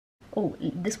Oh,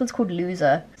 this one's called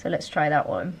Loser, so let's try that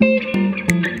one.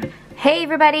 Hey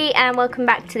everybody, and welcome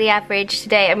back to The Average.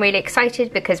 Today I'm really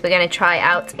excited because we're going to try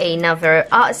out another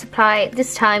art supply.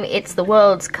 This time it's the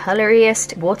world's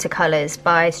coloriest watercolors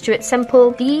by Stuart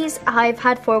Semple. These I've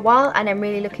had for a while and I'm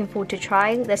really looking forward to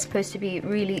trying. They're supposed to be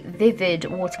really vivid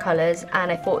watercolors,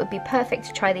 and I thought it would be perfect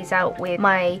to try these out with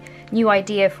my new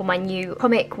idea for my new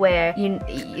comic, where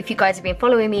if you guys have been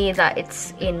following me, that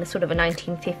it's in sort of a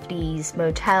 1950s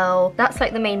motel. That's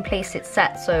like the main place it's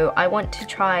set, so I want to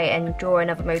try and draw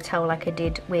another motel like I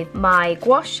did with my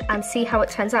gouache and see how it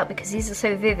turns out, because these are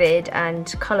so vivid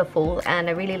and colourful, and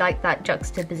I really like that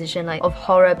juxtaposition like of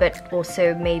horror, but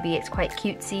also maybe it's quite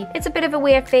cutesy. It's a bit of a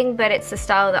weird thing, but it's a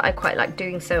style that I quite like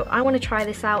doing, so I want to try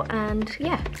this out, and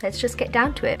yeah, let's just get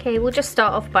down to it. Okay, we'll just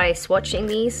start off by swatching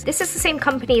these. This is the same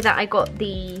company that I got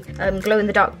the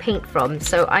glow-in-the-dark paint from,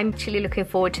 so I'm actually looking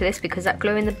forward to this because that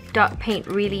glow-in-the-dark paint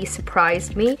really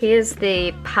surprised me. Here's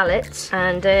the palette,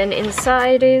 and then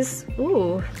inside is,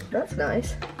 ooh, that's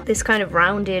nice. This kind of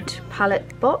rounded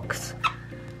palette box,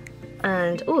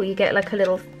 and oh, you get like a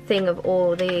little thing of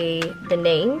all the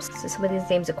names. So some of these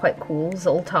names are quite cool.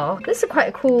 Zoltar. This is quite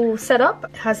a cool setup.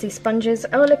 It has these sponges.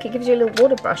 Oh look, it gives you a little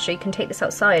water brush, so you can take this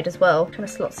outside as well. Kind of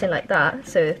slots in like that,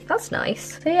 so that's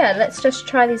nice. So yeah, let's just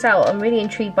try these out. I'm really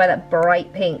intrigued by that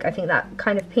bright pink. I think that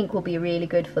kind of pink will be really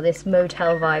good for this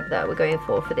motel vibe that we're going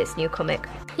for this new comic.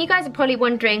 You guys are probably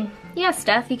wondering, yeah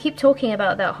Steph, you keep talking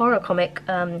about that horror comic,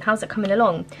 how's it coming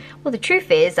along? Well, the truth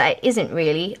is that it isn't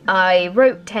really. I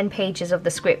wrote 10 pages of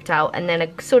the script out, and then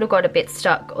I sort of got a bit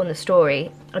stuck on the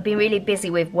story. I've been really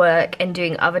busy with work and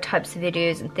doing other types of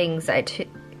videos and things that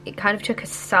it kind of took a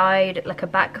side, like a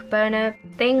back burner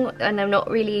thing, and I'm not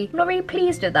really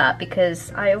pleased with that,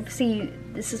 because I obviously,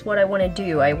 this is what I want to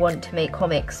do. I want to make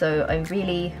comics, so I'm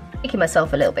really making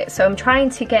myself a little bit. So I'm trying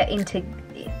to get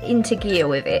into gear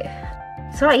with it.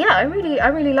 So yeah, I'm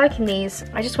really liking these.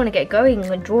 I just want to get going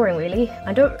and drawing really.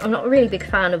 I'm not a really big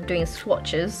fan of doing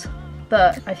swatches,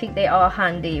 but I think they are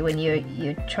handy when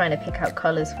you're trying to pick out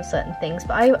colours for certain things.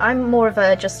 But I'm more of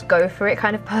a just go for it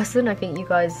kind of person. I think you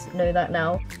guys know that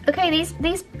now. Okay,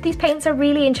 these paints are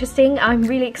really interesting. I'm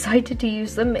really excited to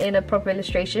use them in a proper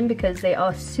illustration because they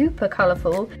are super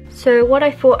colourful. So what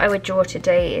I thought I would draw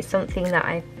today is something that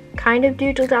I kind of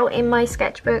doodled out in my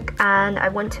sketchbook, and I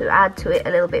want to add to it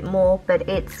a little bit more, but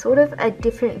it's sort of a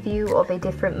different view of a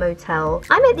different motel.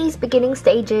 I'm at these beginning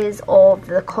stages of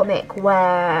the comic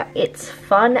where it's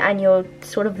fun and you're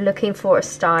sort of looking for a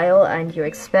style and you're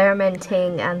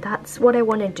experimenting, and that's what I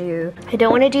want to do. I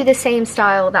don't want to do the same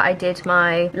style that I did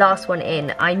my last one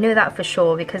in. I know that for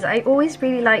sure, because I always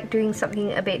really like doing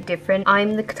something a bit different.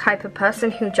 I'm the type of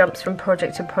person who jumps from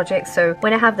project to project, so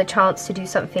when I have the chance to do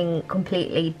something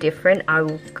completely different, I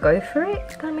will go for it,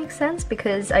 if that makes sense,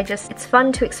 because it's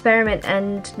fun to experiment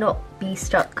and not be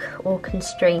stuck or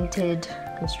constrained,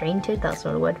 that's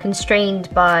not a word,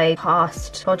 constrained by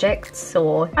past projects,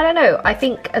 or I don't know. I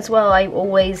think as well, I'm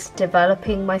always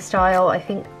developing my style. I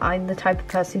think I'm the type of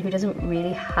person who doesn't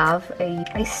really have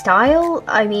a style.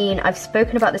 I mean, I've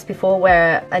spoken about this before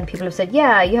and people have said,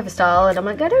 yeah, you have a style, and I'm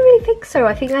like, I don't really think so.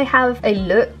 I think I have a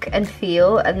look and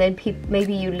feel, and then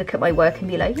maybe you look at my work and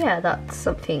be like, yeah, that's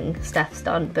something Steph's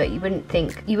done, but you wouldn't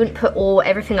put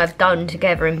everything I've done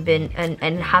together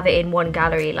and have it in one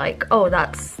gallery like, oh,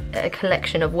 that's a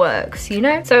collection of works, you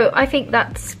know? So I think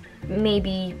that's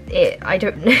maybe it. I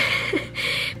don't know.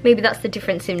 Maybe that's the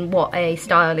difference in what a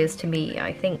style is to me.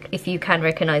 I think if you can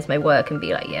recognize my work and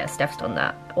be like, yeah, Steph's done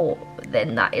that, or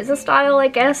then that is a style, I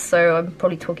guess. So I'm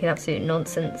probably talking absolute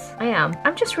nonsense.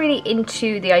 I'm just really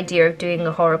into the idea of doing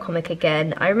a horror comic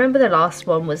again. I remember the last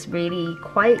one was really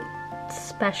quite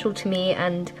special to me,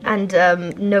 and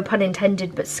no pun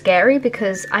intended, but scary,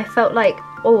 because I felt like,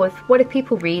 oh, what if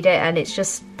people read it and it's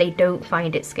just, they don't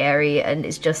find it scary and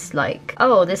it's just like,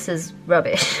 oh, this is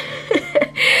rubbish.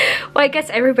 Well, I guess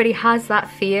everybody has that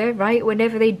fear, right?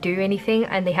 Whenever they do anything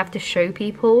and they have to show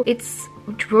people, it's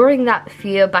drawing that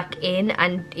fear back in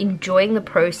and enjoying the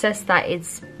process that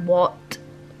is what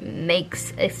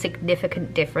makes a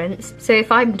significant difference. So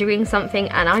if I'm doing something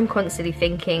and I'm constantly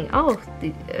thinking, oh,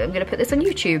 I'm gonna put this on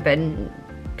YouTube and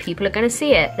people are gonna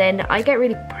see it, then I get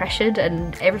really pressured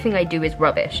and everything I do is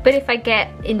rubbish. But if I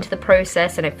get into the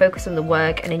process and I focus on the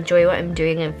work and enjoy what I'm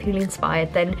doing and feel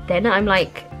inspired, then I'm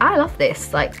like, I love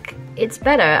this, like, it's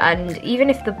better. And even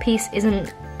if the piece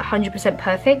isn't 100%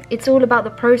 perfect. It's all about the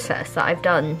process that I've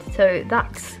done. So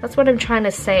that's what I'm trying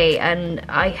to say, and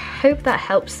I hope that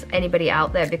helps anybody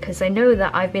out there, because I know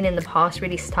that I've been in the past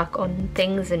really stuck on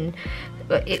things, and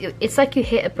it's like you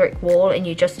hit a brick wall and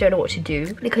you just don't know what to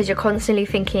do because you're constantly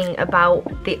thinking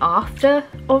about the after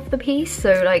of the piece.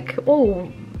 So like,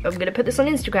 oh, I'm gonna put this on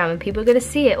Instagram and people are gonna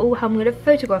see it. Oh, how I'm gonna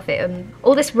photograph it, and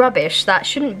all this rubbish that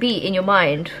shouldn't be in your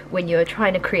mind when you're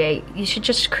trying to create. You should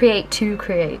just create to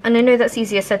create. And I know that's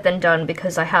easier said than done,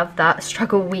 because I have that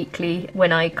struggle weekly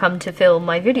when I come to film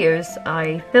my videos.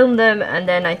 I film them and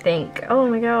then I think, oh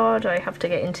my god, I have to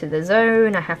get into the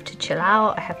zone, I have to chill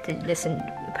out, I have to listen,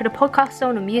 put a podcast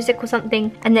on or music or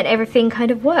something, and then everything kind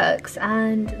of works,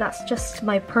 and that's just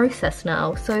my process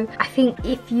now. So I think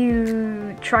if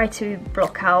you try to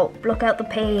block out the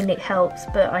pain, it helps,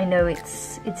 but I know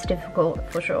it's difficult,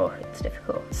 for sure. It's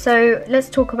difficult. So let's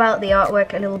talk about the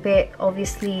artwork a little bit.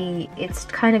 Obviously it's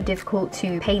kind of difficult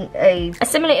to paint a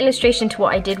similar illustration to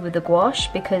what I did with the gouache,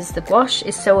 because the gouache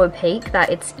is so opaque that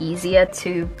it's easier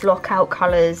to block out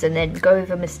colors and then go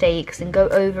over mistakes and go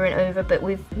over and over, but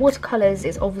with watercolors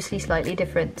it's obviously slightly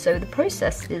different, so the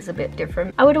process is a bit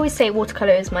different. I would always say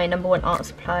watercolor is my #1 art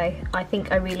supply. I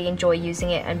think I really enjoy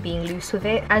using it and being loose with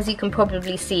it. As you can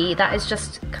probably see, that is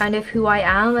just kind of who I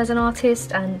am as an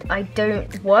artist, and I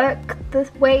don't work the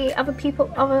way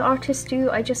other artists do.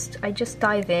 I just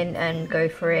dive in and go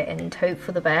for it and hope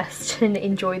for the best and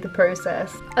enjoy the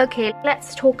process. Okay,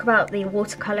 let's talk about the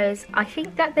watercolors. I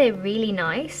think that they're really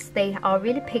nice. They are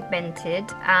really pigmented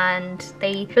and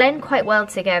they blend quite well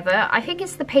together. I think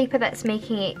it's the paper that's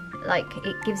making it, like,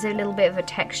 it gives it a little bit of a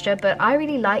texture, but I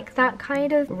really like that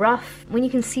kind of rough, when you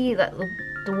can see that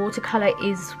the watercolor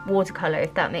is watercolor,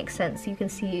 if that makes sense. You can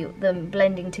see them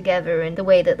blending together and the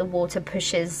way that the water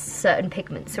pushes certain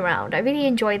pigments around. I really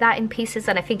enjoy that in pieces,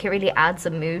 and I think it really adds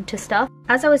a mood to stuff.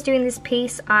 As I was doing this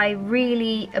piece, I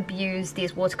really abused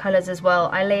these watercolors as well.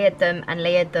 I layered them and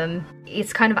layered them.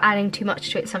 It's kind of adding too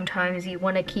much to it sometimes. You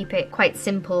want to keep it quite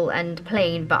simple and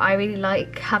plain, but I really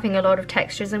like having a lot of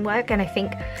textures and work, and I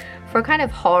think for a kind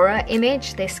of horror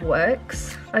image, this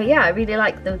works. Oh yeah, I really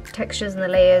like the textures and the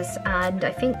layers, and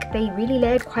I think they really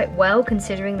layered quite well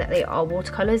considering that they are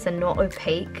watercolors and not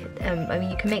opaque. I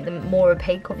mean, you can make them more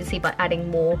opaque obviously by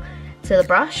adding more to the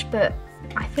brush, but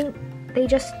I think they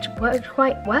just worked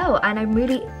quite well, and I'm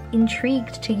really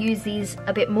intrigued to use these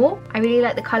a bit more. I really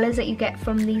like the colors that you get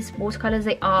from these watercolors.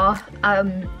 They are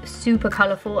super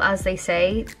colorful, as they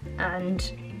say,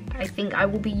 and I think I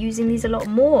will be using these a lot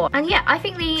more. And yeah, I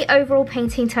think the overall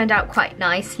painting turned out quite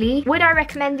nicely. Would I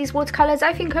recommend these watercolors?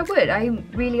 I think I would. I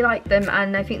really like them,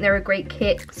 and I think they're a great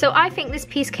kit. So I think this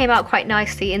piece came out quite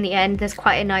nicely in the end. There's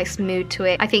quite a nice mood to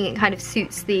it. I think it kind of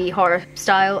suits the horror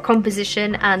style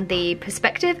composition, and the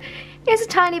perspective is a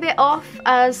tiny bit off,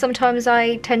 as sometimes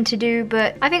I tend to do,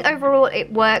 but I think overall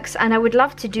it works, and I would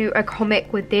love to do a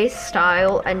comic with this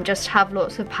style and just have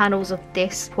lots of panels of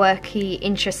this quirky,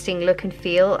 interesting look and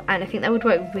feel, and I think that would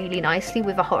work really nicely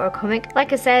with a horror comic.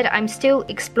 Like I said, I'm still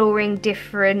exploring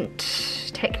different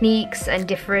techniques and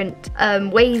different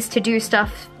ways to do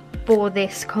stuff for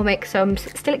this comic, so I'm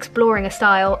still exploring a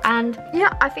style, and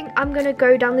yeah, I think I'm gonna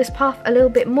go down this path a little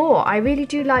bit more. I really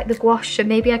do like the gouache, so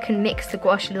maybe I can mix the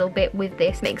gouache a little bit with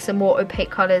this, make some more opaque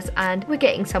colors, and we're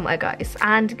getting somewhere, guys.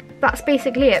 And that's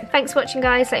basically it. Thanks for watching,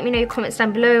 guys. Let me know in your comments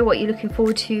down below what you're looking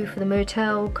forward to for the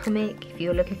Motel comic, if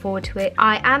you're looking forward to it.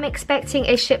 I am expecting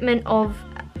a shipment of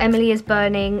Emily is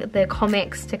Burning, the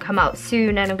comics, to come out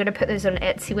soon, and I'm going to put those on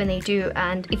Etsy when they do,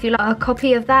 and if you like a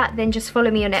copy of that, then just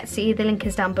follow me on Etsy. The link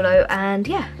is down below, and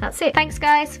yeah, that's it. Thanks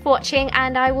guys for watching,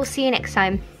 and I will see you next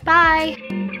time. Bye!